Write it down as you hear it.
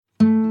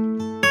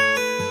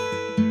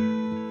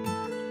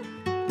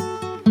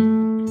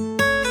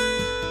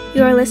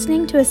You are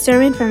listening to a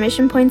sermon from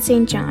Mission Point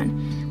St.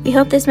 John. We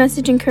hope this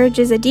message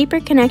encourages a deeper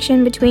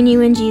connection between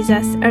you and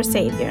Jesus, our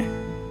Savior.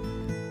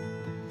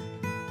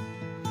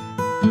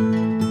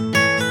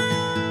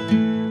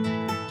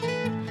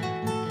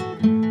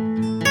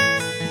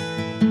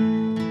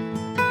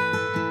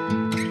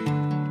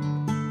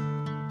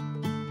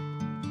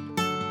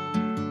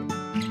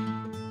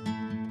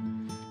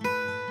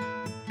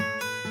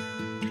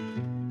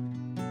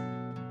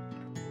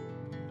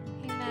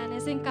 Amen.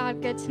 Isn't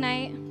God good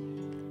tonight?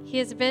 He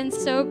has been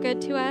so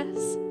good to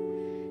us,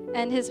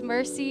 and his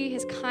mercy,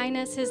 his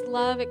kindness, his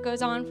love, it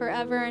goes on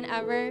forever and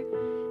ever.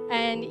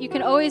 And you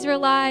can always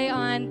rely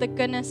on the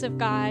goodness of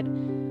God.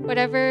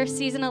 Whatever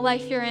season of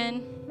life you're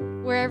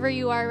in, wherever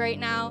you are right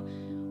now,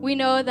 we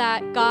know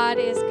that God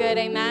is good.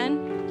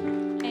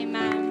 Amen.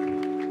 Amen.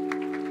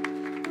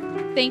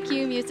 Thank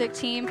you, music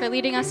team, for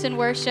leading us in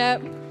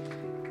worship.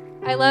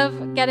 I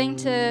love getting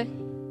to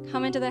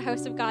come into the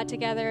house of God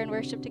together and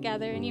worship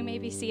together, and you may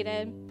be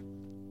seated.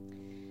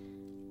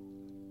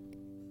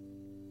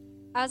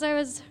 As I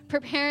was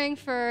preparing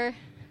for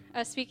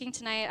speaking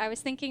tonight, I was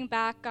thinking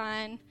back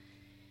on,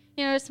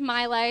 just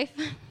my life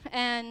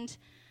and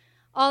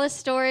all the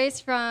stories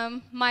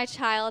from my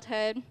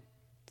childhood.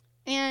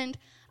 And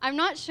I'm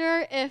not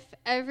sure if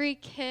every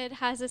kid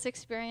has this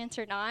experience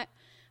or not,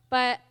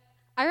 but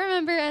I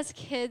remember as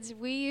kids,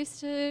 we used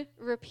to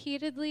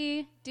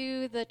repeatedly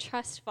do the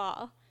trust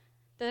fall.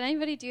 Did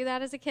anybody do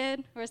that as a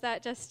kid, or was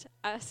that just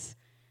us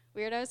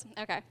weirdos?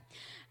 Okay.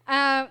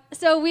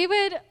 So we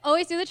would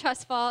always do the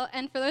trust fall,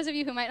 and for those of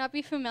you who might not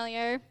be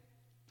familiar,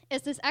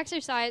 it's this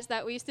exercise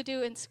that we used to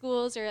do in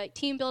schools or like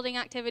team building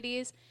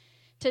activities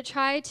to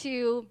try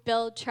to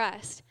build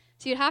trust.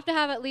 So you'd have to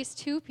have at least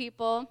two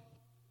people,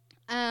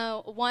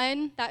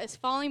 one that is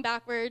falling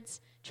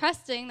backwards,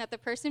 trusting that the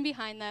person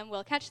behind them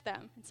will catch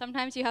them. And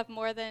sometimes you have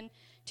more than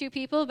two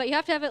people, but you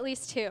have to have at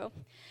least two.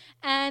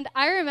 And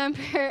I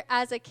remember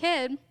as a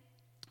kid,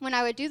 when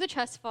I would do the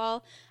trust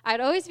fall, I'd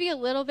always be a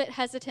little bit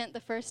hesitant the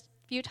first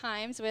few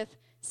times with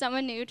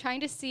someone new,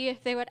 trying to see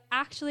if they would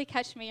actually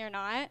catch me or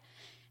not.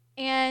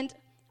 And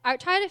I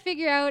would try to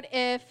figure out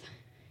if,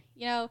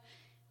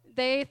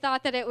 they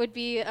thought that it would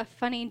be a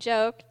funny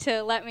joke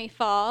to let me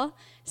fall.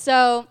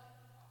 So,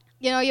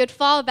 you'd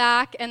fall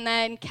back and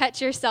then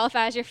catch yourself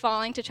as you're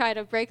falling to try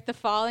to break the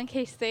fall in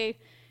case they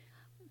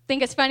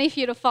think it's funny for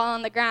you to fall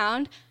on the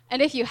ground.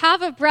 And if you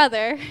have a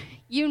brother,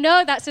 you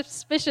know that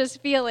suspicious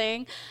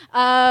feeling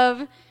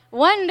of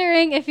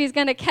wondering if he's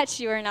going to catch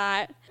you or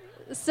not.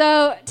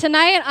 So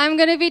tonight I'm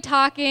going to be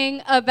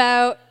talking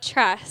about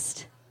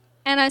trust.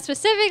 And I'm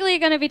specifically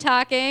going to be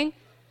talking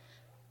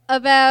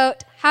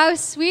about how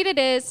sweet it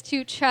is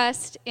to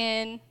trust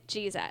in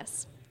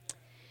Jesus.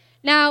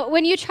 Now,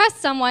 when you trust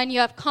someone,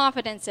 you have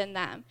confidence in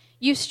them.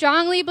 You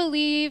strongly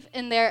believe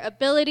in their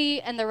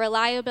ability and their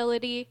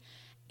reliability.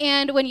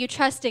 And when you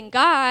trust in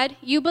God,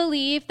 you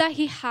believe that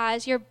he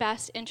has your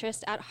best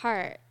interest at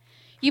heart.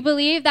 You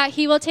believe that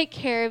he will take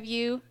care of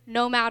you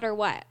no matter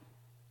what.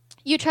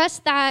 You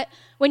trust that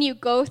when you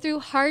go through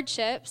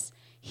hardships,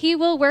 he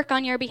will work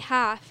on your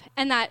behalf,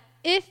 and that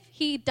if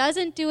he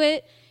doesn't do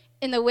it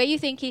in the way you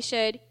think he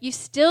should, you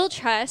still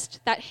trust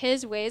that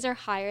his ways are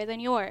higher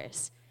than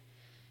yours.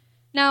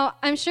 Now,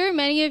 I'm sure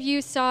many of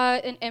you saw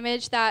an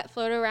image that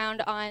floated around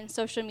on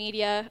social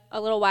media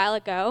a little while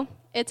ago.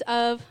 It's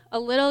of a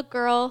little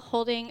girl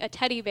holding a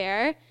teddy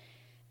bear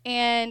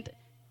and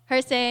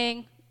her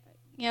saying,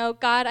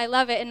 God, I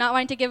love it, and not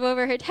wanting to give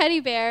over her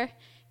teddy bear.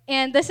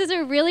 And this is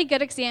a really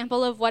good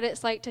example of what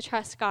it's like to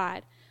trust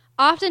God.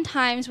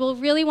 Oftentimes, we'll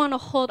really want to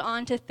hold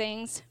on to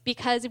things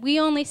because we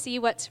only see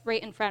what's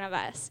right in front of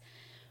us.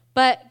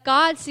 But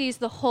God sees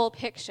the whole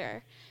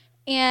picture.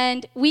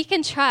 And we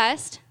can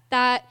trust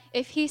that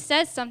if he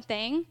says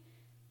something,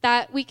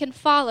 that we can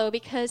follow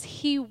because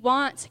he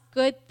wants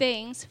good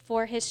things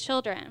for his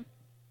children.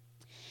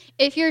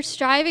 If you're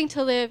striving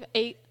to live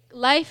a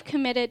life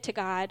committed to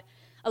God,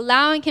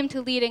 allowing him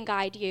to lead and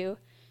guide you,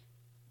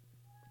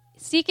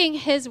 seeking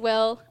his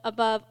will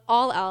above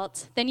all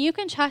else, then you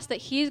can trust that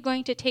he's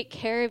going to take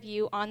care of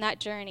you on that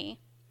journey.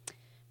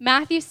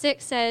 Matthew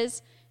 6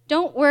 says,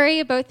 "Don't worry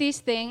about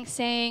these things,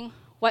 saying,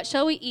 'What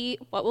shall we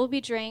eat? What will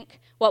we drink?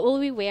 What will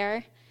we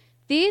wear?'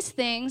 These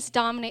things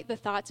dominate the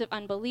thoughts of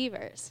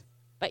unbelievers.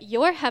 But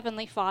your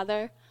heavenly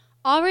Father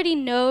already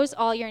knows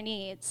all your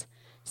needs.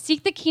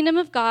 Seek the kingdom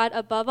of God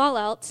above all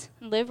else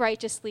and live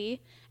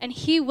righteously, and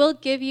he will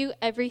give you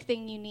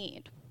everything you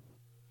need."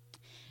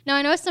 Now,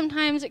 I know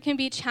sometimes it can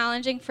be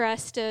challenging for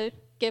us to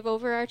give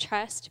over our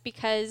trust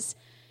because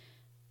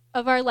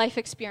of our life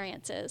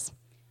experiences.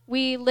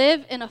 We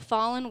live in a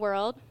fallen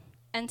world,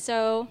 and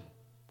so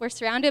we're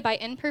surrounded by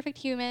imperfect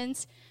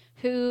humans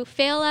who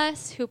fail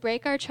us, who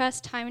break our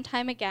trust time and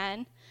time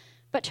again.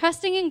 But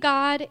trusting in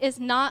God is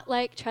not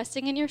like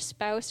trusting in your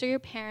spouse or your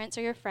parents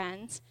or your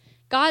friends.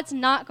 God's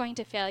not going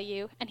to fail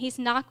you, and he's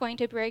not going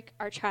to break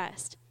our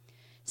trust.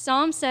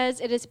 Psalm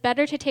says it is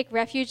better to take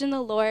refuge in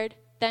the Lord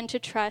than to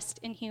trust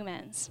in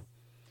humans.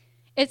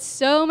 It's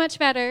so much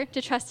better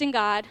to trust in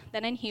God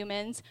than in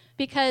humans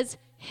because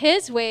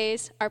his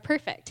ways are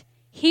perfect.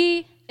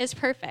 He is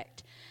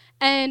perfect.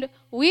 And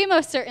we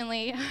most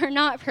certainly are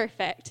not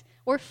perfect.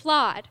 We're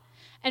flawed.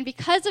 And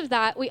because of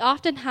that, we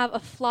often have a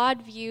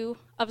flawed view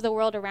of the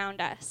world around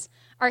us.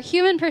 Our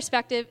human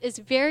perspective is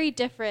very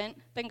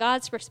different than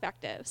God's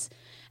perspectives.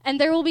 And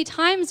there will be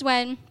times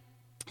when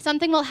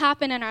something will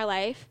happen in our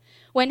life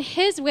when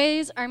his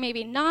ways are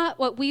maybe not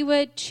what we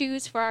would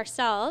choose for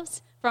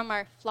ourselves from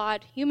our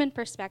flawed human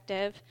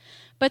perspective,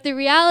 but the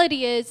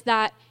reality is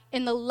that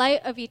in the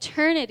light of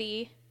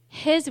eternity,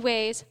 his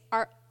ways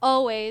are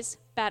always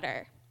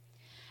better.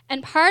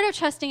 And part of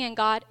trusting in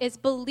God is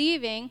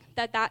believing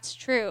that that's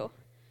true.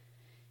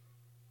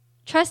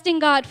 Trusting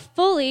God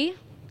fully,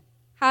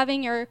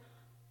 having your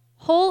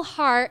whole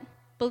heart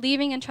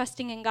believing and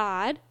trusting in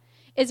God,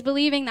 is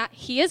believing that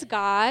he is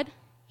God,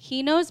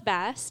 he knows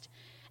best,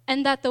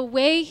 and that the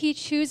way he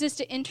chooses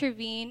to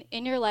intervene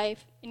in your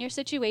life, in your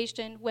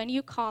situation, when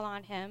you call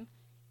on him,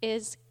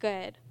 is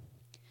good.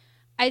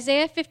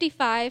 Isaiah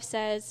 55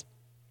 says,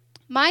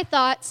 "My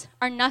thoughts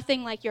are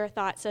nothing like your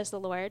thoughts, says the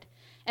Lord,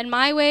 and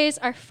my ways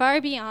are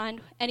far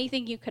beyond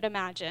anything you could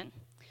imagine.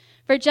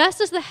 For just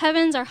as the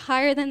heavens are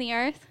higher than the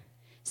earth,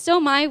 so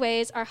my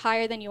ways are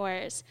higher than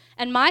yours,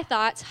 and my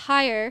thoughts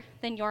higher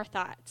than your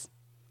thoughts."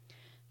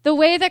 The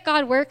way that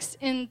God works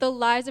in the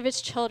lives of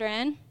his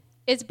children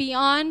is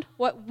beyond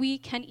what we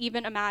can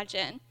even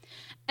imagine.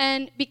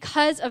 And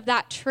because of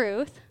that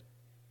truth,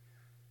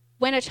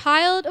 when a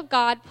child of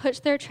God puts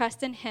their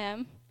trust in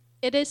him,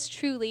 it is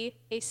truly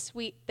a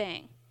sweet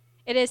thing.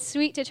 It is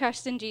sweet to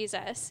trust in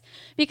Jesus.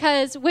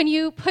 Because when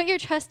you put your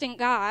trust in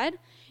God,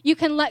 you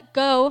can let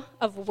go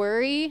of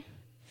worry,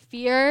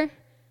 fear,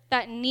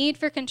 that need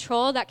for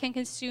control that can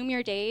consume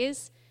your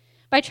days.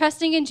 By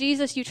trusting in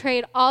Jesus, you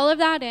trade all of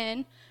that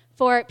in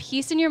for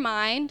peace in your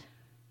mind,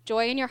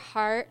 joy in your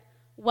heart,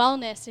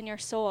 wellness in your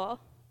soul.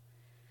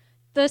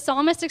 The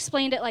psalmist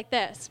explained it like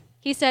this.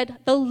 He said,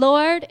 "The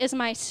Lord is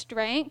my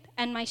strength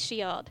and my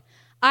shield.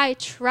 I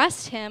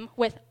trust him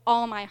with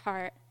all my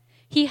heart.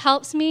 He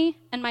helps me,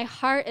 and my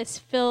heart is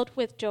filled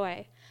with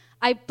joy.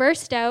 I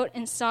burst out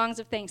in songs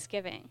of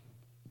thanksgiving."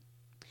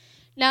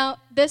 Now,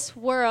 this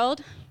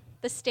world,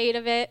 the state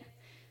of it,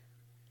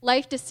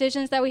 life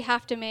decisions that we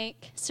have to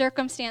make,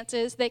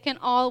 circumstances, they can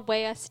all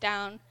weigh us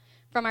down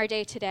from our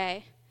day to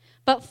day.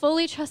 But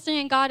fully trusting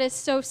in God is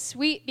so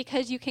sweet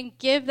because you can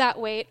give that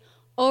weight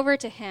over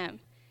to him,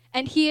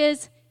 and he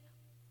is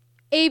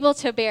able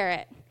to bear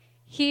it.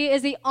 He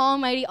is the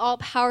almighty,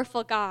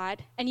 all-powerful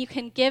God, and you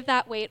can give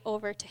that weight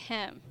over to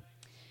him.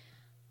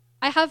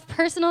 I have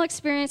personal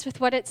experience with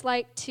what it's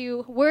like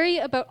to worry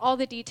about all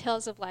the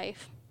details of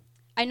life.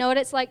 I know what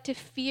it's like to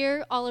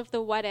fear all of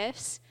the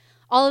what-ifs,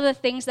 all of the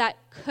things that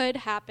could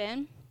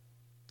happen.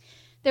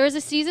 There was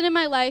a season in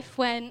my life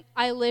when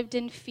I lived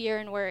in fear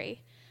and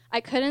worry. I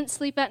couldn't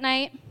sleep at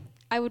night.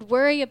 I would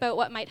worry about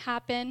what might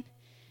happen.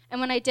 And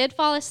when I did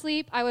fall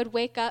asleep, I would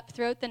wake up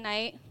throughout the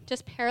night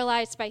just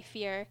paralyzed by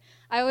fear.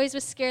 I always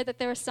was scared that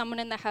there was someone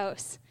in the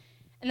house.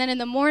 And then in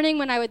the morning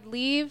when I would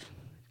leave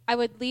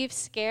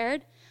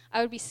scared.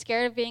 I would be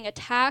scared of being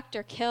attacked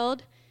or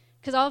killed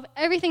because of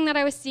everything that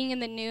I was seeing in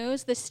the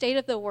news, the state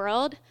of the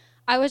world,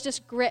 I was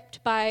just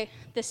gripped by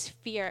this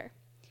fear.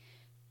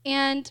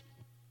 And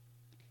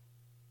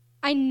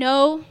I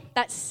know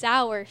that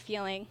sour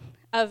feeling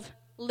of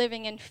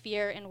living in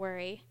fear and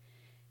worry.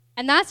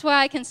 And that's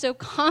why I can so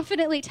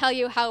confidently tell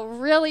you how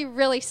really,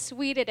 really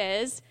sweet it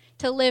is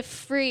to live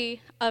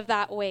free of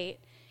that weight.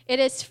 It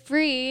is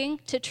freeing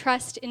to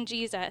trust in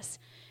Jesus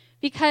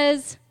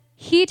because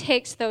he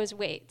takes those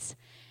weights.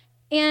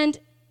 And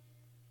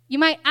you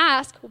might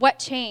ask, what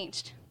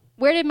changed?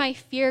 Where did my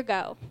fear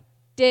go?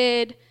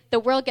 Did the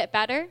world get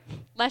better?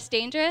 Less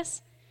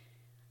dangerous?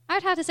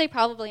 I'd have to say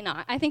probably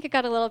not. I think it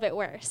got a little bit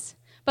worse.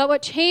 But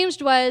what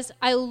changed was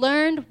I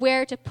learned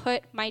where to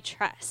put my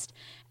trust.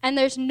 And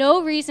there's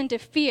no reason to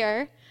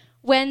fear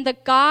when the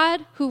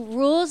God who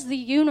rules the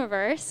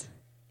universe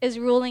is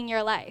ruling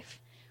your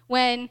life.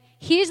 When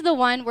he's the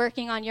one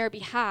working on your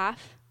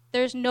behalf,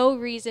 there's no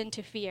reason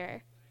to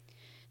fear.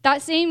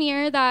 That same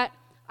year that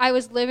I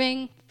was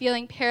living,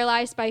 feeling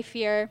paralyzed by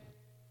fear,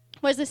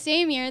 was the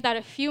same year that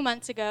a few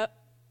months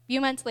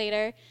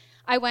later,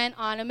 I went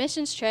on a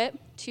missions trip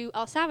to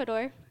El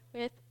Salvador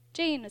with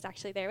Jane was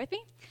actually there with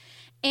me.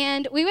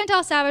 And we went to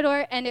El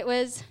Salvador, and it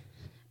was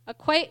a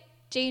quite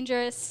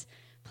dangerous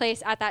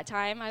place at that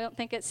time. I don't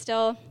think it's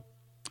still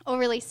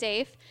overly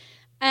safe.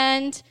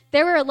 And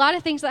there were a lot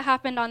of things that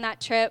happened on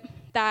that trip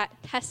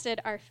that tested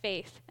our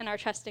faith and our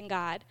trust in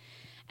God.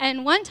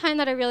 And one time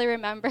that I really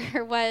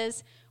remember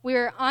was we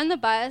were on the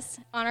bus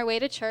on our way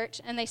to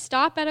church, and they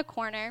stop at a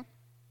corner,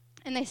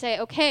 and they say,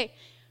 "Okay,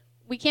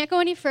 we can't go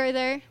any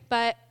further,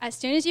 but as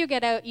soon as you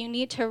get out, you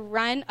need to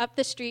run up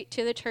the street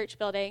to the church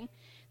building.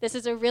 This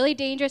is a really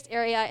dangerous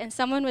area, and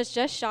someone was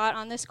just shot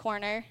on this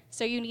corner,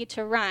 so you need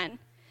to run."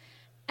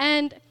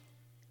 And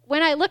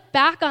when I look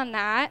back on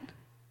that,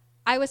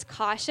 I was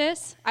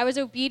cautious. I was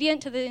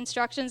obedient to the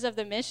instructions of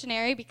the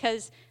missionary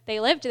because they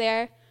lived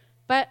there,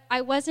 but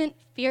I wasn't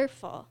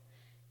fearful.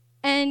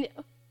 And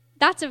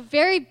that's a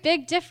very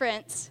big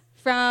difference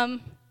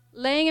from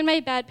laying in my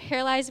bed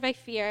paralyzed by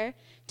fear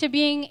to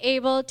being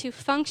able to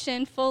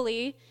function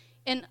fully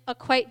in a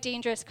quite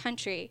dangerous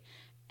country.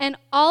 And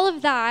all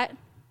of that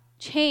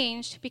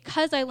changed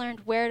because I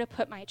learned where to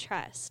put my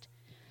trust.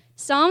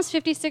 Psalms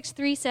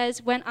 56:3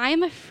 says, "When I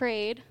am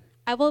afraid,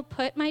 I will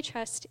put my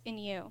trust in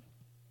you."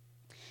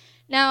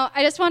 Now,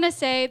 I just want to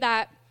say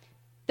that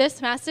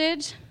this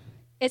message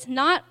is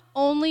not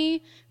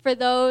only for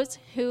those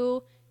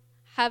who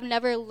have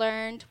never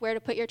learned where to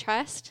put your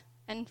trust.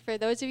 And for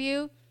those of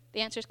you,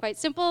 the answer is quite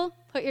simple: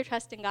 put your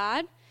trust in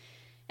God.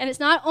 And it's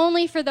not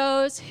only for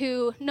those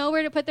who know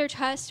where to put their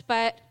trust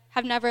but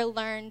have never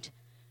learned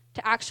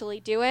to actually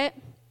do it.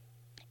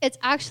 It's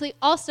actually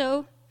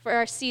also for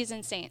our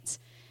seasoned saints,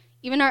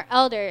 even our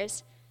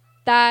elders,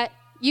 that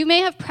you may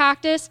have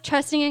practiced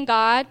trusting in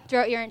God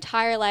throughout your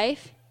entire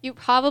life. You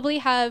probably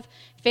have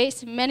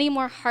faced many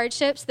more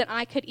hardships than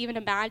I could even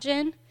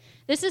imagine.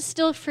 This is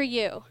still for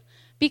you,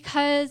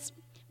 because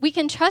we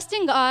can trust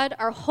in God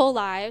our whole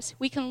lives.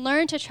 We can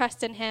learn to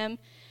trust in him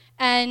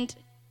and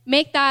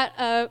make that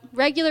a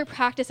regular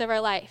practice of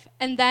our life.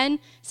 And then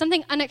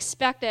something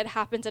unexpected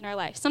happens in our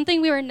life,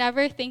 something we were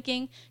never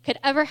thinking could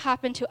ever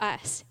happen to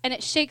us, and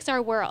it shakes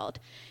our world.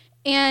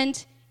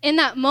 And in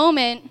that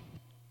moment,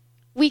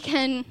 we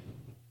can,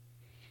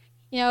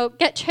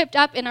 get tripped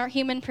up in our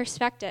human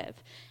perspective.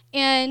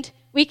 And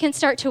we can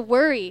start to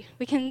worry.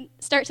 We can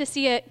start to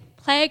see it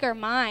plague our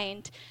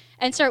mind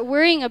and start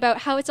worrying about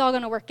how it's all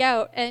going to work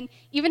out, and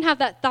even have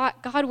that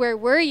thought, God, where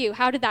were you?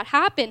 How did that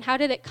happen? How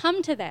did it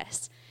come to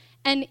this?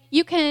 And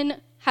you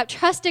can have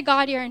trusted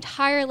God your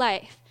entire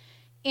life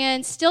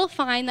and still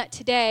find that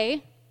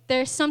today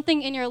there's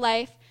something in your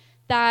life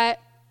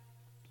that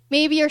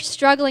maybe you're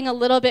struggling a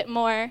little bit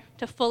more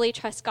to fully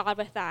trust God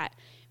with that.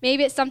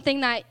 Maybe it's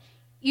something that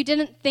you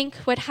didn't think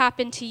would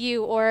happen to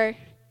you, or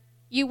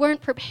you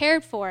weren't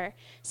prepared for,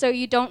 so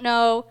you don't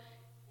know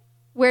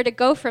where to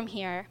go from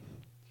here.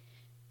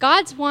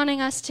 God's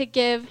wanting us to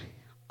give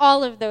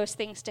all of those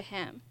things to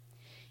him.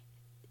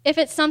 If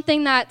it's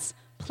something that's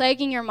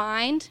plaguing your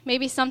mind,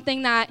 maybe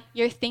something that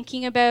you're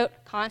thinking about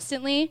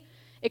constantly,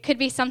 it could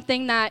be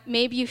something that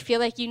maybe you feel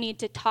like you need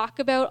to talk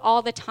about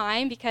all the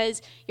time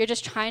because you're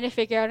just trying to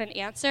figure out an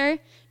answer.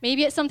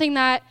 Maybe it's something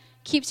that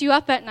keeps you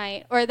up at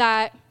night, or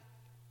that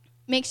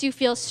makes you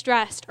feel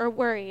stressed or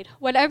worried.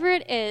 Whatever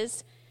it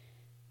is,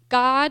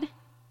 God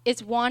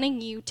is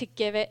wanting you to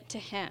give it to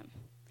him.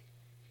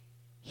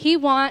 He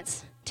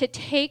wants to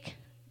take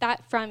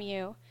that from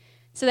you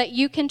so that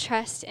you can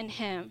trust in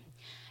him.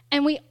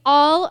 And we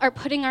all are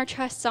putting our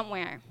trust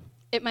somewhere.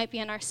 It might be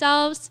in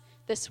ourselves,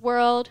 this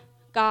world,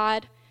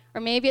 God,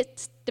 or maybe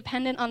it's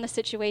dependent on the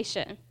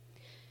situation.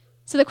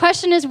 So the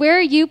question is, where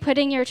are you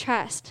putting your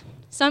trust?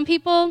 Some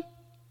people,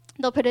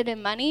 they'll put it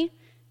in money.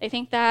 They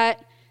think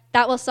that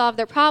will solve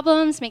their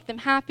problems, make them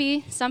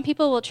happy. Some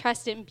people will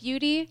trust in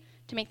beauty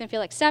to make them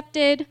feel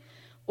accepted,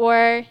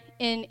 or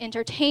in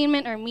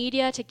entertainment or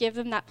media to give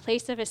them that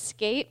place of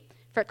escape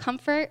for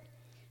comfort.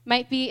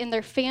 Might be in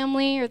their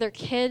family or their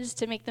kids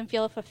to make them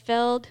feel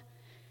fulfilled.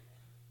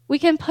 We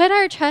can put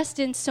our trust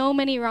in so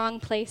many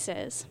wrong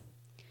places,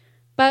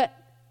 but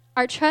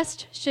our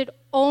trust should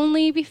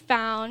only be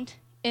found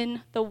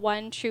in the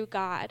one true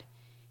God.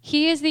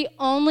 He is the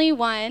only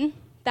one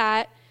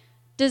that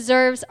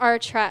deserves our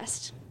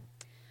trust.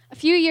 A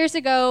few years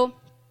ago,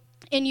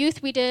 in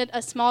youth, we did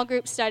a small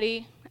group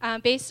study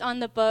based on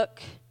the book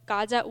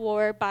God's at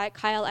War by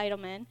Kyle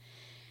Idleman.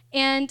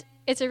 And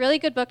it's a really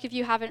good book. If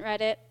you haven't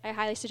read it, I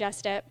highly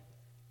suggest it.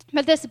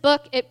 But this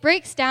book, it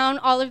breaks down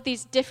all of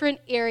these different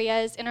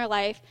areas in our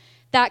life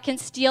that can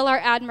steal our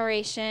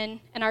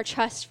admiration and our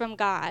trust from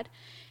God.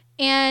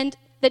 And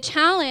the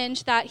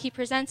challenge that he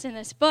presents in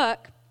this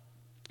book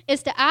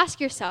is to ask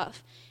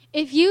yourself,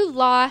 if you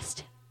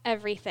lost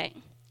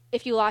everything,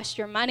 if you lost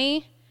your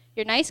money,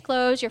 your nice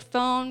clothes, your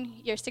phone,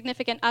 your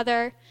significant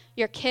other,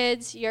 your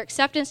kids, your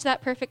acceptance to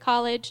that perfect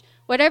college,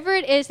 whatever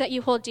it is that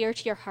you hold dear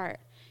to your heart,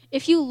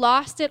 if you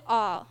lost it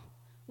all,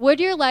 would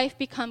your life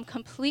become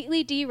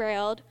completely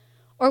derailed,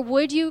 or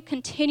would you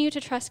continue to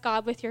trust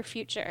God with your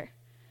future?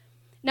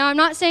 Now, I'm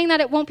not saying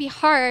that it won't be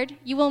hard.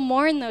 You will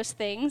mourn those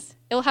things.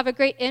 It will have a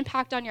great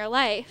impact on your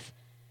life.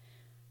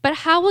 But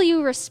how will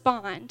you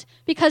respond?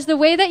 Because the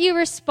way that you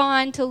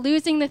respond to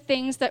losing the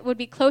things that would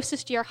be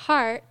closest to your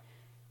heart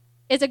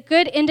is a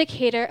good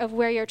indicator of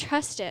where your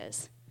trust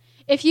is.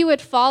 If you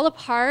would fall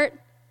apart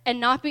and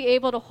not be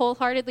able to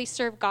wholeheartedly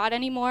serve God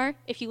anymore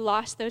if you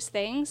lost those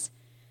things,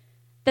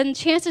 then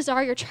chances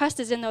are your trust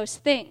is in those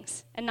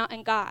things and not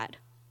in God.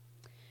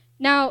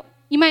 Now,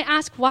 you might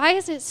ask, why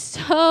is it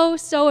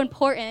so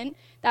important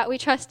that we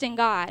trust in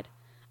God?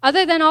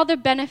 Other than all the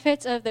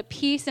benefits of the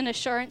peace and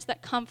assurance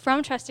that come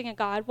from trusting in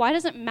God, why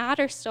does it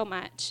matter so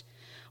much?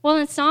 Well,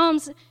 in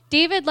Psalms,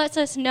 David lets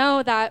us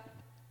know that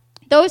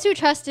those who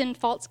trust in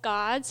false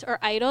gods or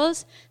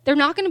idols, they're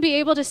not going to be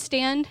able to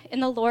stand in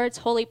the Lord's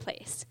holy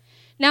place.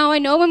 Now, I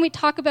know when we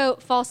talk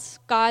about false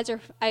gods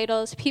or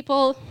idols,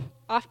 people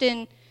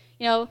often,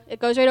 it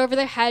goes right over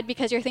their head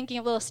because you're thinking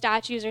of little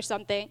statues or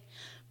something.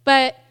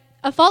 But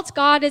a false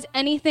god is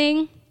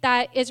anything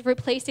that is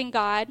replacing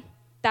God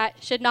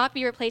that should not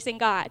be replacing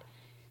God.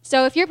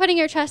 So if you're putting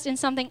your trust in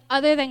something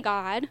other than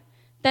God,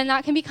 then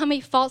that can become a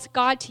false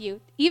god to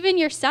you, even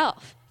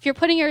yourself. If you're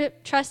putting your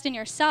trust in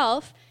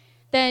yourself,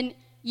 then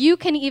you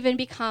can even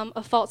become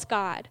a false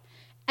god.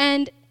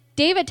 And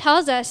David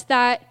tells us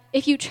that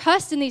if you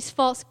trust in these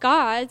false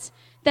gods,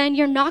 then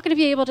you're not going to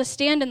be able to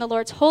stand in the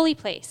Lord's holy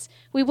place.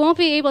 We won't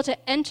be able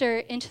to enter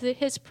into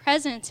his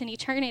presence in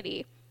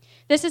eternity.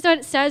 This is what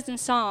it says in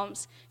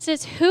Psalms. It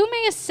says, "Who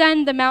may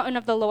ascend the mountain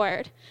of the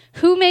Lord?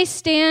 Who may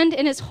stand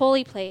in his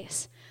holy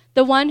place?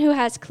 The one who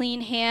has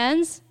clean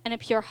hands and a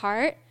pure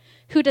heart,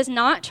 who does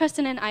not trust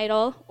in an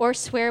idol or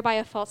swear by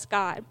a false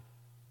god."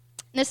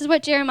 And this is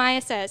what Jeremiah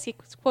says. He's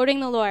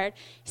quoting the Lord.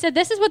 He said,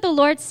 "This is what the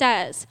Lord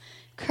says.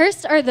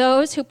 Cursed are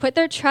those who put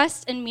their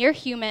trust in mere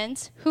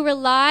humans, who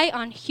rely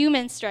on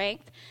human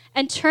strength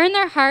and turn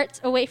their hearts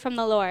away from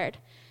the Lord.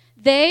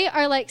 They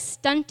are like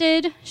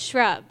stunted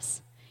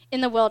shrubs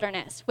in the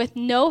wilderness with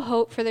no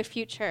hope for the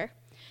future.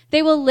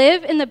 They will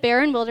live in the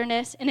barren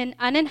wilderness in an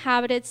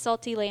uninhabited,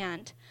 salty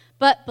land.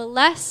 But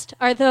blessed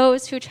are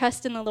those who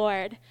trust in the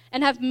Lord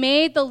and have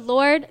made the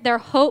Lord their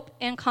hope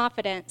and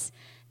confidence.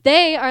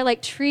 They are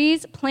like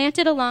trees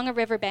planted along a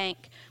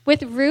riverbank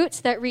with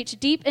roots that reach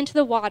deep into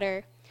the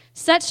water.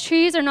 Such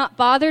trees are not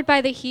bothered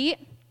by the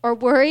heat or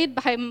worried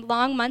by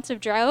long months of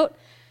drought.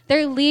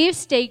 Their leaves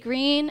stay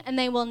green and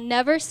they will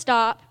never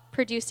stop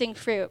producing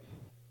fruit."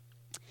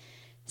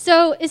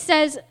 So it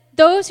says,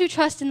 those who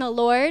trust in the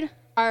Lord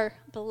are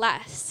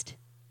blessed.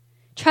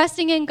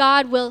 Trusting in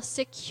God will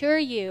secure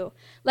you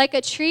like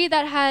a tree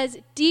that has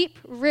deep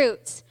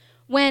roots.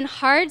 When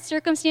hard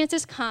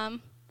circumstances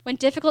come, when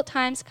difficult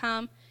times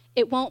come,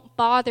 it won't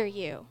bother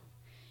you.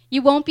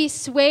 You won't be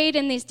swayed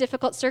in these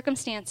difficult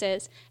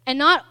circumstances. And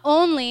not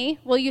only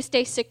will you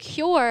stay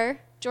secure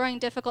during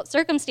difficult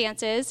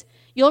circumstances,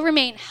 you'll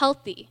remain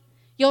healthy.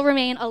 You'll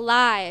remain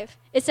alive.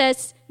 It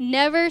says,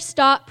 never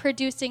stop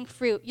producing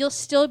fruit. You'll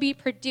still be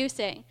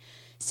producing.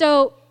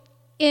 So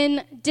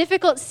in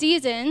difficult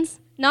seasons,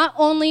 not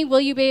only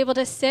will you be able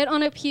to sit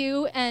on a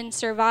pew and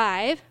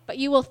survive, but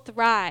you will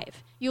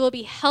thrive. You will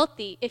be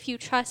healthy if you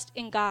trust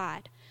in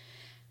God.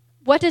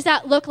 What does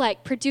that look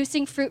like,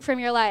 producing fruit from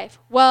your life?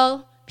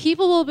 Well,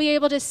 people will be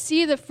able to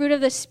see the fruit of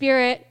the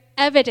Spirit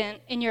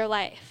evident in your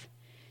life.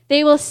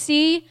 They will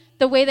see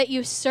the way that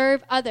you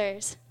serve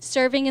others,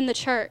 serving in the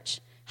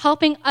church,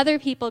 helping other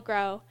people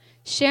grow,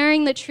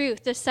 sharing the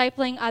truth,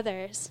 discipling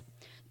others.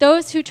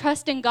 Those who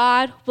trust in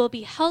God will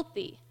be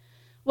healthy.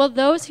 Well,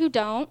 those who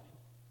don't,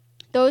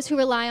 those who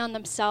rely on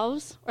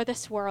themselves or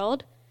this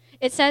world,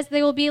 it says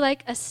they will be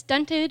like a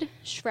stunted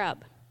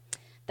shrub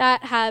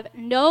that have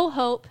no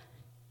hope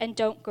and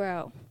don't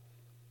grow.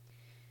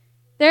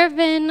 There have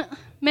been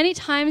many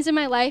times in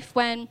my life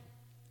when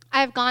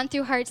I've gone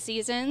through hard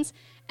seasons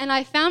and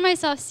I found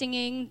myself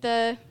singing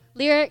the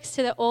lyrics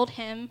to the old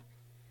hymn,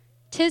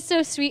 "'Tis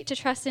so sweet to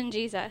trust in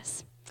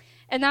Jesus."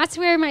 And that's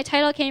where my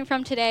title came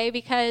from today,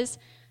 because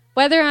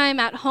whether I'm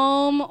at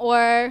home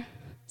or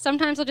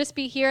sometimes I'll just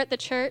be here at the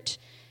church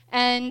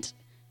and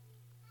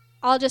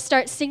I'll just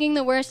start singing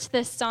the words to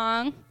this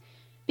song,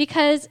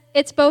 because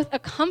it's both a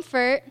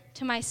comfort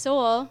to my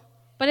soul,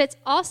 but it's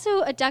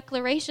also a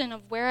declaration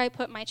of where I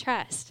put my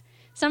trust.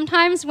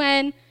 Sometimes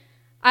when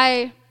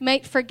I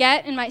might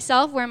forget in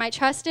myself where my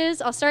trust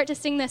is, I'll start to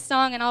sing this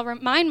song and I'll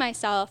remind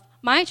myself,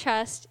 my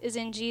trust is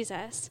in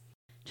Jesus.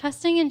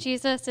 Trusting in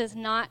Jesus is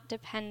not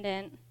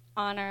dependent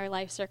on our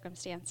life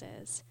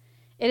circumstances.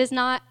 It is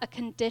not a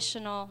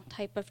conditional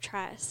type of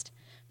trust.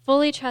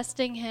 Fully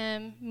trusting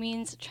him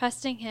means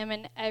trusting him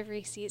in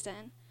every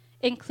season,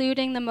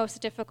 including the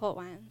most difficult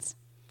ones.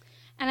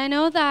 And I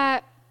know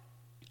that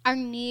our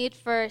need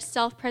for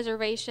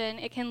self-preservation,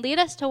 it can lead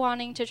us to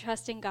wanting to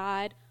trust in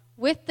God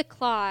with the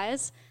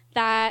clause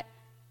that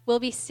we'll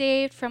be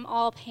saved from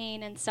all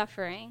pain and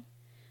suffering.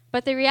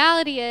 But the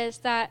reality is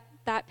that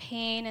that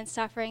pain and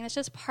suffering is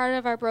just part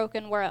of our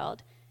broken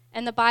world.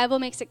 And the Bible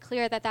makes it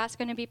clear that that's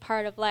going to be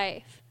part of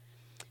life.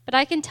 But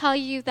I can tell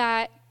you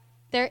that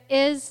there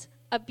is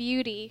a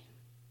beauty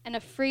and a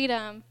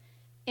freedom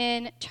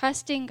in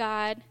trusting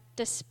God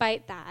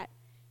despite that,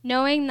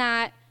 knowing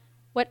that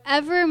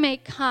whatever may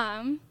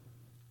come,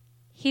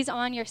 he's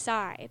on your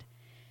side.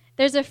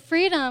 There's a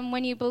freedom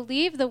when you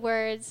believe the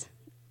words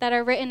that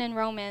are written in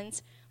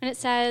Romans, when it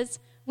says,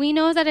 "We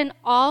know that in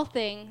all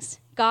things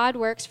God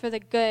works for the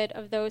good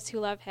of those who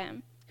love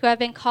him, who have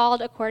been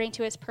called according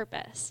to his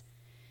purpose."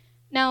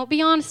 Now,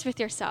 be honest with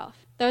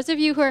yourself. Those of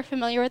you who are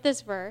familiar with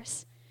this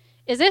verse,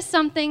 is this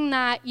something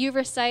that you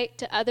recite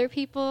to other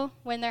people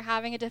when they're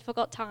having a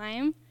difficult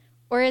time?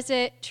 Or is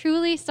it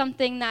truly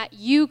something that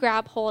you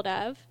grab hold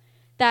of,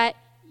 that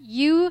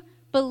you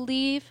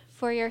believe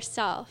for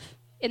yourself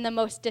in the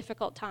most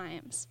difficult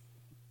times?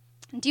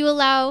 Do you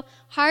allow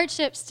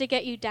hardships to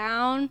get you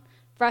down,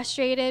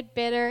 frustrated,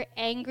 bitter,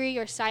 angry,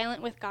 or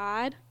silent with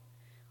God?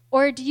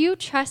 Or do you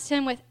trust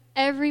him with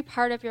every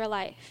part of your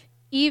life,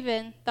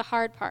 even the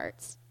hard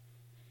parts?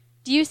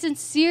 Do you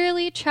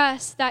sincerely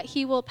trust that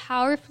he will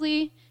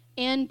powerfully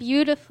and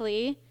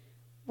beautifully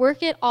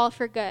work it all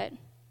for good,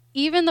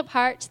 even the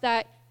parts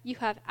that you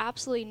have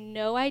absolutely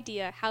no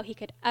idea how he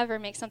could ever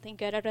make something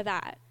good out of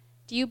that.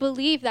 Do you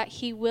believe that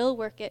he will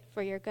work it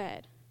for your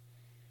good?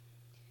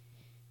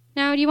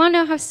 Now, do you want to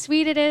know how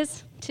sweet it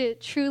is to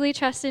truly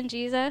trust in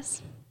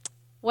Jesus?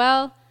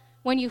 Well,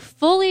 when you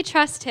fully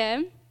trust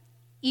him,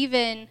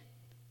 even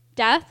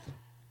death,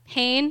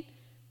 pain,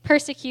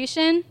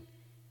 persecution,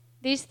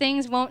 these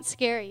things won't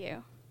scare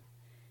you.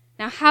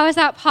 Now, how is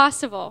that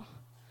possible?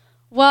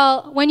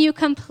 Well, when you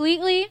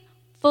completely,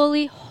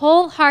 fully,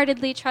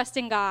 wholeheartedly trust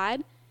in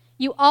God,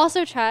 you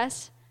also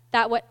trust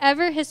that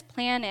whatever his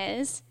plan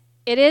is,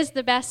 it is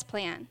the best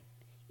plan.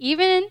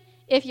 Even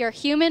if your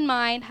human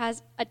mind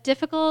has a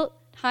difficult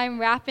time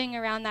wrapping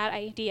around that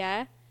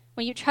idea,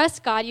 when you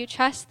trust God, you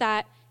trust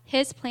that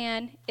his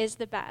plan is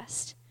the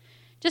best.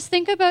 Just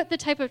think about the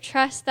type of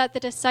trust that the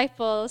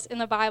disciples in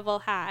the Bible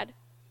had.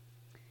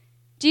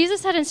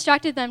 Jesus had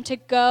instructed them to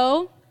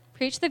go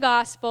preach the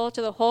gospel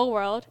to the whole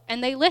world,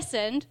 and they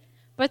listened,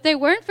 but they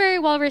weren't very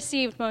well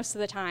received most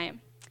of the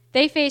time.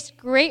 They faced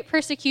great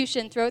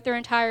persecution throughout their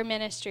entire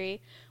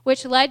ministry,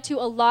 which led to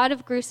a lot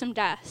of gruesome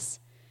deaths.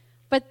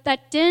 But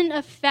that didn't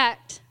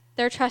affect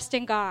their trust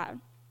in God.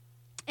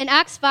 In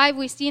Acts 5,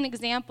 we see an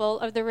example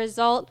of the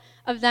result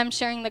of them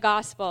sharing the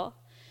gospel.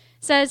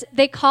 It says,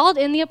 they called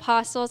in the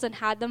apostles and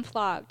had them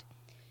flogged.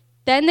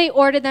 Then they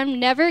ordered them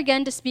never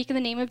again to speak in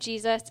the name of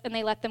Jesus, and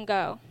they let them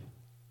go.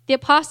 The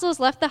apostles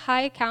left the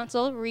high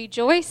council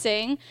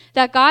rejoicing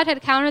that God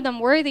had counted them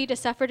worthy to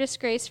suffer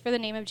disgrace for the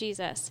name of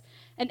Jesus.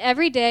 And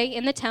every day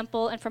in the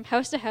temple and from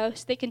house to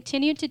house, they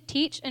continued to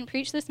teach and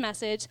preach this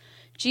message,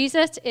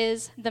 Jesus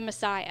is the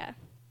Messiah.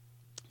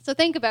 So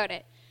think about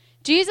it.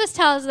 Jesus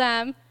tells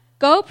them,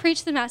 go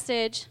preach the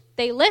message.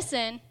 They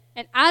listen,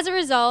 and as a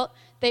result,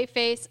 they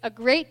face a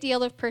great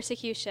deal of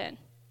persecution.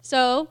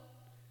 So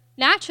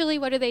naturally,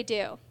 what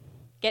do?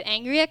 Get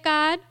angry at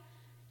God?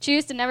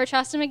 Choose to never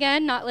trust him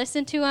again, not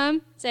listen to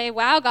him, say,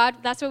 wow, God,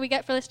 that's what we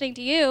get for listening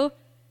to you?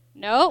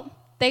 Nope.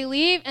 They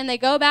leave and they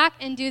go back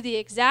and do the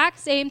exact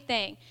same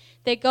thing.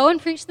 They go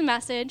and preach the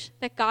message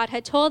that God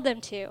had told them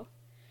to.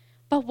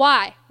 But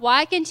why?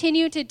 Why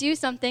continue to do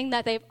something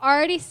that they've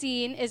already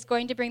seen is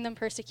going to bring them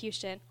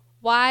persecution?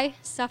 Why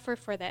suffer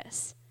for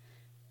this?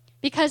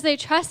 Because they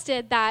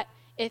trusted that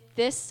if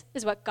this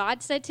is what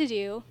God said to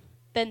do,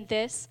 then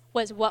this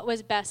was what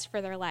was best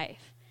for their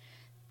life.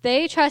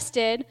 They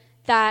trusted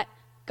that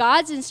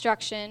God's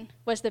instruction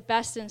was the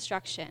best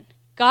instruction.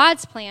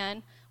 God's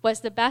plan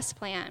was the best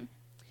plan.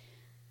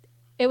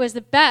 It was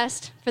the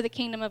best for the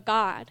kingdom of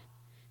God.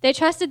 They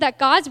trusted that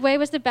God's way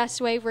was the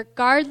best way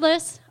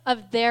regardless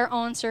of their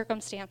own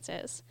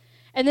circumstances.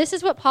 And this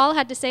is what Paul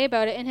had to say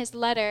about it in his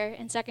letter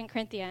in 2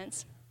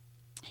 Corinthians.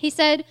 He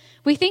said,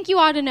 we think you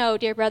ought to know,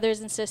 dear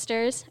brothers and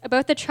sisters,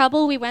 about the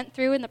trouble we went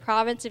through in the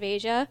province of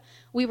Asia.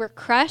 We were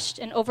crushed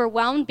and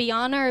overwhelmed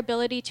beyond our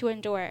ability to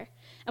endure,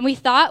 and we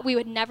thought we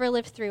would never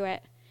live through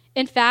it.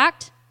 In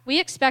fact, we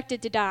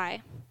expected to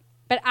die.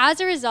 But as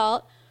a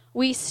result,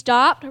 we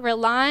stopped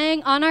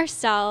relying on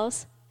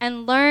ourselves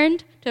and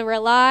learned to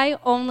rely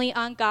only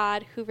on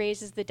God who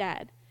raises the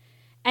dead.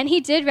 And he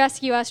did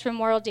rescue us from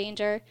mortal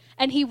danger,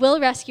 and he will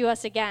rescue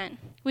us again.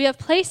 We have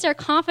placed our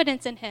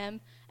confidence in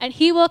him, and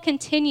he will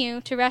continue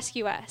to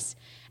rescue us.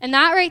 And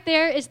that right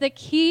there is the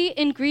key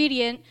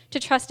ingredient to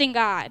trusting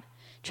God.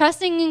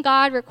 Trusting in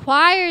God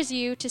requires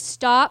you to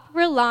stop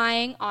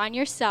relying on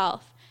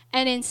yourself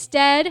and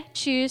instead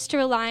choose to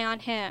rely on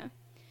him.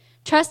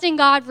 Trusting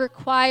God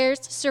requires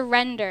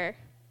surrender.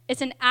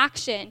 It's an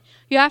action.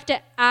 You have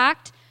to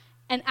act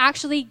and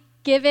actually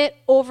give it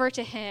over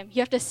to him.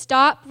 You have to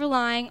stop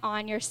relying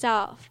on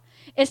yourself.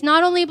 It's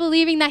not only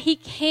believing that he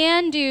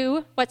can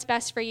do what's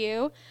best for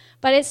you,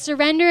 but it's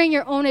surrendering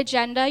your own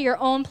agenda, your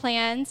own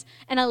plans,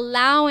 and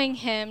allowing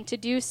him to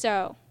do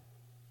so.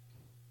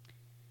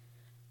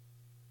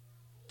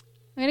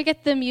 I'm going to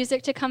get the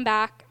music to come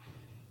back.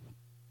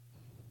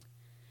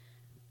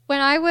 When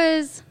I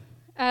was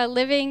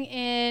living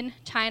in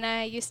China,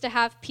 I used to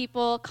have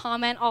people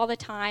comment all the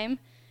time,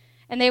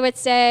 and they would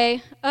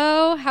say,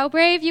 oh, how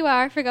brave you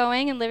are for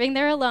going and living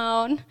there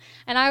alone.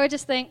 And I would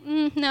just think,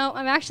 no,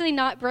 I'm actually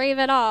not brave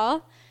at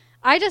all.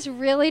 I just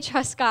really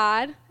trust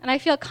God, and I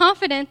feel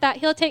confident that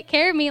he'll take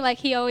care of me like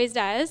he always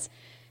does.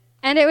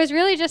 And it was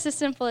really just as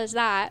simple as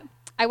that.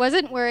 I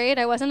wasn't worried,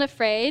 I wasn't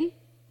afraid,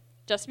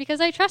 just because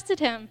I trusted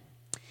him.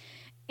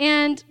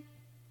 And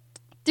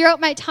throughout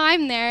my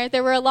time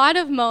there were a lot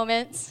of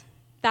moments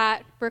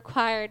that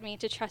required me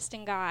to trust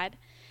in God.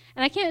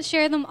 And I can't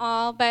share them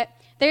all, but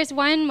there's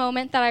one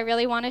moment that I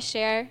really want to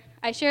share.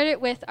 I shared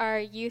it with our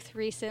youth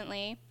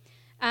recently,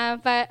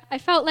 but I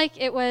felt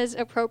like it was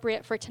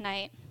appropriate for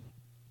tonight.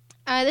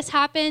 This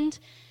happened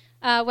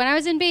when I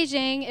was in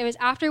Beijing. It was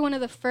after one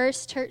of the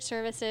first church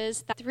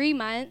services, 3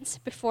 months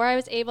before I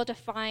was able to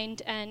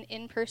find an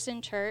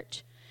in-person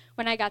church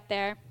when I got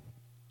there.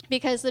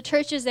 Because the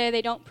churches there,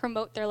 they don't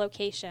promote their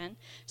location.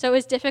 So it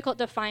was difficult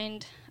to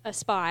find a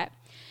spot.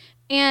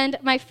 And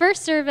my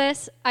first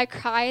service, I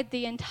cried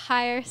the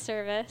entire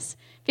service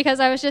because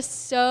I was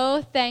just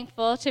so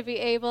thankful to be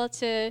able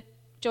to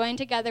join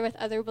together with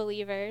other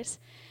believers.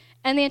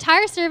 And the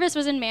entire service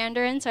was in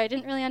Mandarin, so I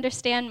didn't really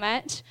understand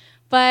much,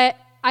 but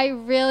I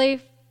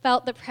really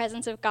felt the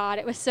presence of God.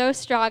 It was so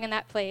strong in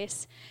that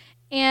place.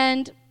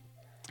 And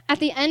at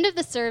the end of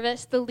the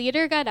service, the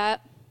leader got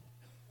up,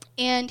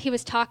 and he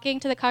was talking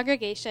to the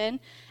congregation,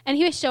 and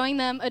he was showing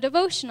them a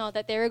devotional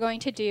that they were going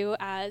to do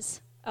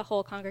as a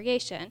whole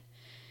congregation.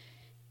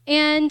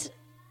 And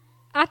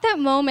at that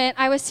moment,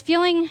 I was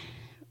feeling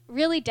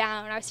really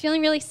down. I was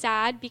feeling really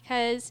sad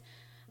because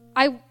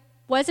I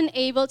wasn't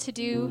able to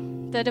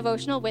do the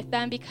devotional with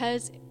them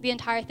because the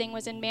entire thing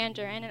was in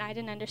Mandarin and I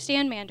didn't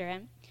understand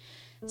Mandarin.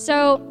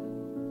 So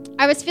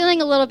I was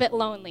feeling a little bit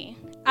lonely.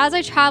 As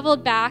I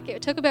traveled back,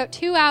 it took about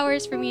 2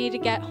 hours for me to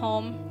get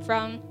home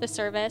from the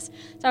service.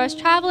 So I was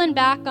traveling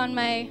back on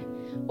my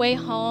way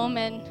home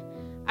and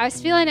I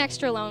was feeling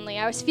extra lonely.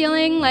 I was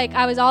feeling like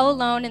I was all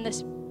alone in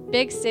this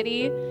big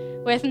city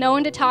with no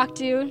one to talk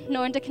to,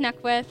 no one to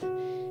connect with.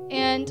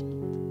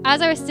 And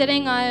as I was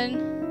sitting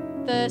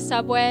on the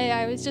subway,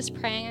 I was just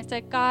praying. I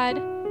said, God,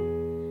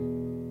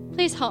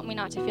 please help me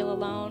not to feel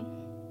alone.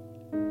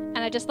 And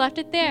I just left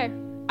it there.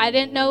 I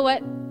didn't know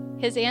what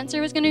his answer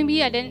was going to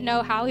be. I didn't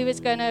know how he was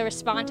going to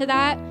respond to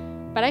that,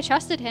 but I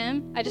trusted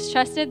him. I just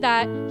trusted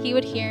that he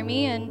would hear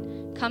me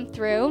and come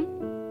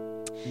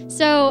through.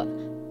 So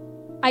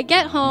I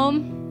get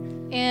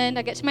home and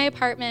I get to my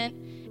apartment,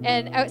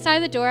 and outside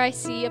the door I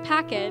see a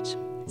package.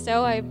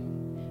 So I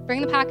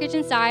bring the package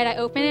inside, I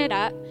open it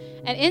up,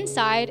 and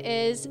inside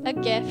is a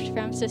gift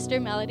from Sister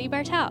Melody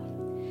Bartel.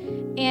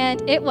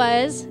 And it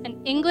was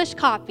an English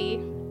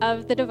copy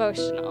of the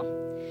devotional.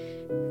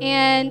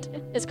 And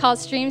it's called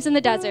Streams in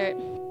the Desert.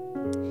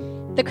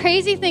 The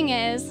crazy thing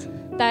is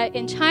that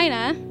in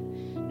China,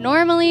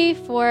 normally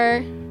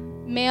for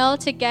mail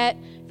to get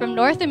from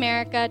North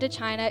America to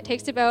China, it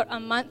takes about a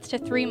month to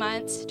 3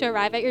 months to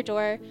arrive at your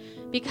door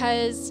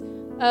because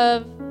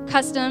of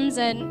customs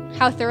and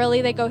how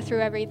thoroughly they go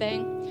through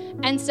everything.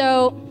 And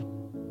so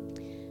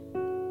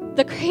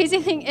the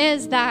crazy thing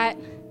is that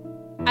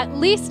at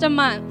least a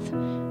month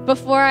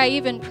before I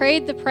even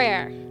prayed the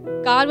prayer,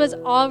 God was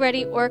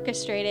already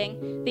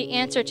orchestrating the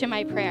answer to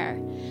my prayer.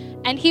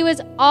 And he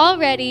was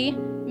already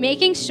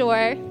making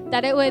sure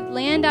that it would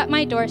land at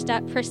my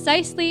doorstep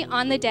precisely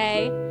on the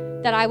day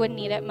that I would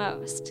need it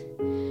most.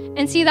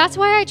 And see, that's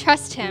why I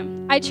trust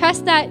him. I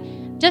trust that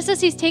just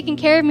as he's taken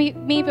care of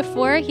me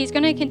before, he's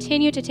going to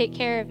continue to take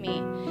care of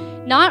me.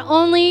 Not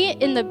only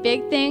in the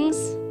big things,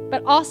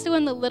 but also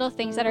in the little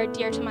things that are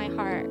dear to my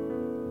heart.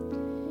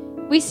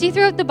 We see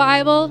throughout the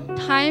Bible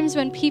times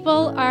when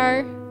people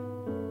are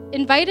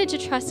invited to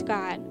trust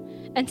God,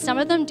 and some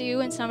of them do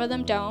and some of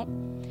them don't.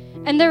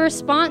 And their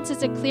response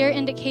is a clear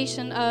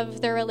indication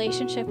of their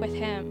relationship with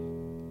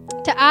him.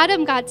 To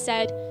Adam, God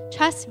said,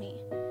 trust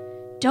me,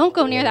 don't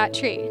go near that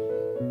tree.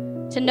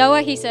 To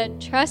Noah, he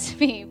said, trust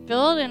me,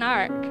 build an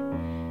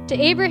ark. To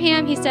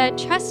Abraham, he said,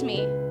 trust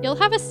me, you'll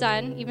have a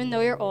son even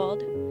though you're old.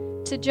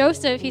 To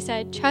Joseph, he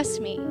said, trust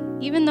me,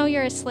 even though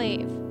you're a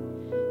slave.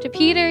 To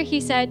Peter,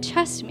 he said,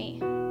 trust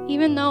me,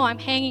 even though I'm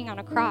hanging on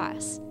a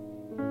cross.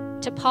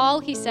 To Paul,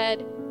 he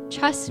said,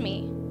 trust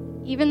me,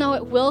 even though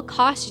it will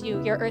cost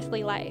you your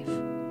earthly life.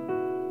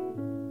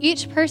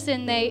 Each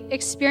person, they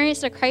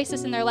experienced a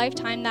crisis in their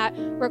lifetime that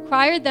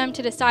required them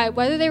to decide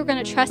whether they were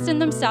going to trust in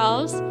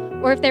themselves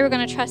or if they were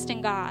going to trust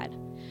in God.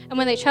 And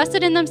when they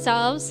trusted in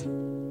themselves,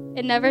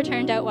 it never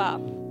turned out well.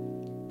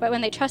 But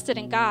when they trusted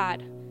in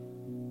God,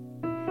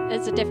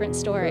 it's a different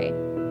story.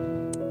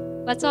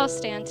 Let's all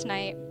stand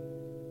tonight.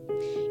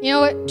 You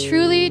know, it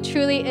truly,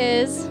 truly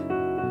is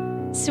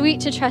sweet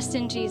to trust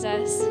in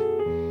Jesus.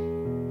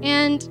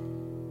 And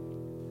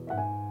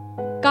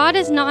God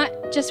is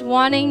not just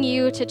wanting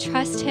you to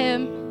trust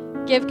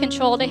him, give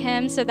control to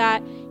him so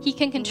that he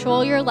can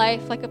control your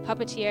life like a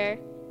puppeteer.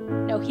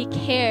 No, he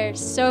cares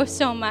so,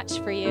 so much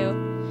for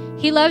you.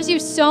 He loves you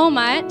so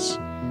much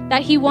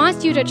that he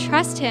wants you to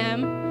trust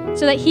him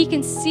so that he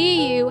can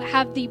see you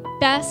have the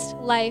best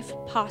life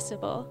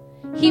possible.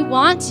 He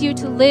wants you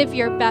to live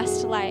your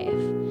best life.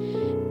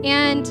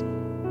 And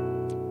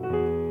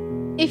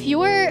if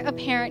you're a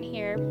parent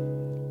here,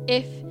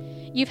 if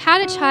you've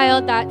had a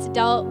child that's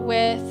dealt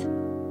with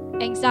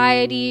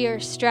anxiety or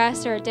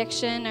stress or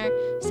addiction or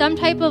some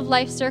type of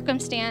life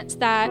circumstance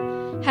that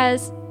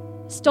has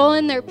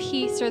stolen their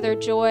peace or their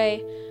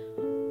joy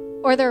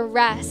or their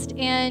rest,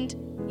 and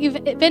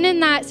you've been in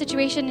that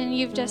situation and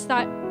you've just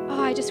thought,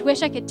 oh, I just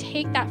wish I could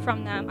take that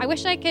from them. I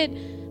wish I could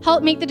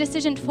help make the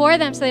decision for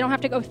them so they don't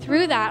have to go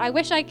through that. I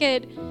wish I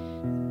could,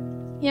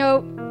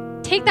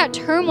 take that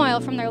turmoil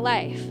from their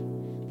life.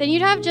 Then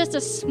you'd have just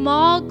a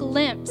small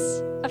glimpse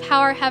of how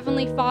our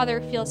Heavenly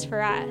Father feels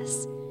for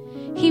us.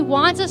 He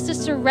wants us to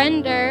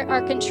surrender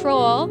our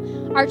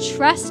control, our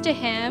trust to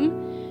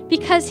him,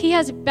 because he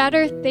has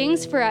better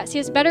things for us. He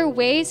has better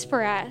ways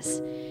for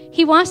us.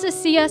 He wants to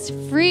see us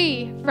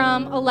free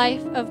from a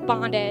life of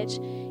bondage.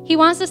 He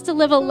wants us to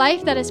live a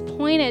life that is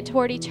pointed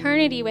toward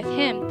eternity with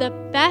him, the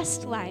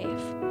best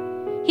life.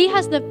 He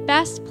has the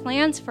best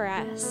plans for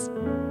us.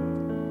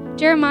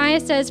 Jeremiah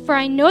says, "For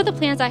I know the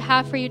plans I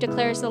have for you,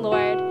 declares the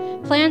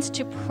Lord, plans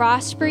to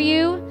prosper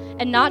you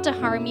and not to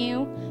harm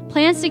you,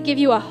 plans to give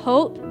you a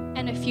hope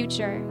and a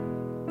future.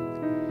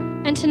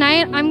 And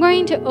tonight, I'm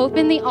going to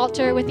open the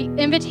altar with the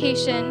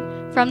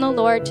invitation from the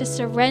Lord to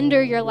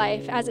surrender your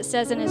life, as it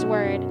says in His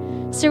Word.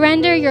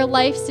 Surrender your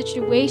life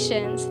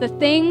situations, the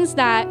things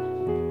that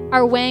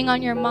are weighing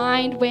on your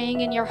mind,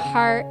 weighing in your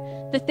heart,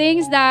 the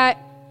things that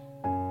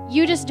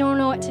you just don't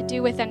know what to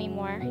do with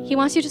anymore. He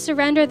wants you to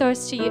surrender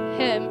those to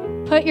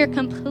Him. Put your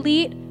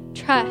complete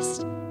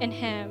trust in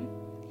Him.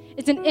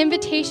 It's an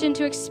invitation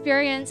to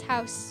experience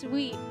how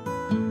sweet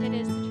it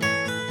is to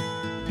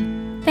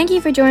trust. Thank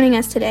you for joining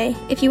us today.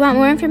 If you want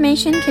more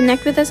information,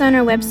 connect with us on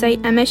our website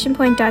at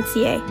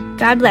missionpoint.ca.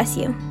 God bless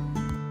you.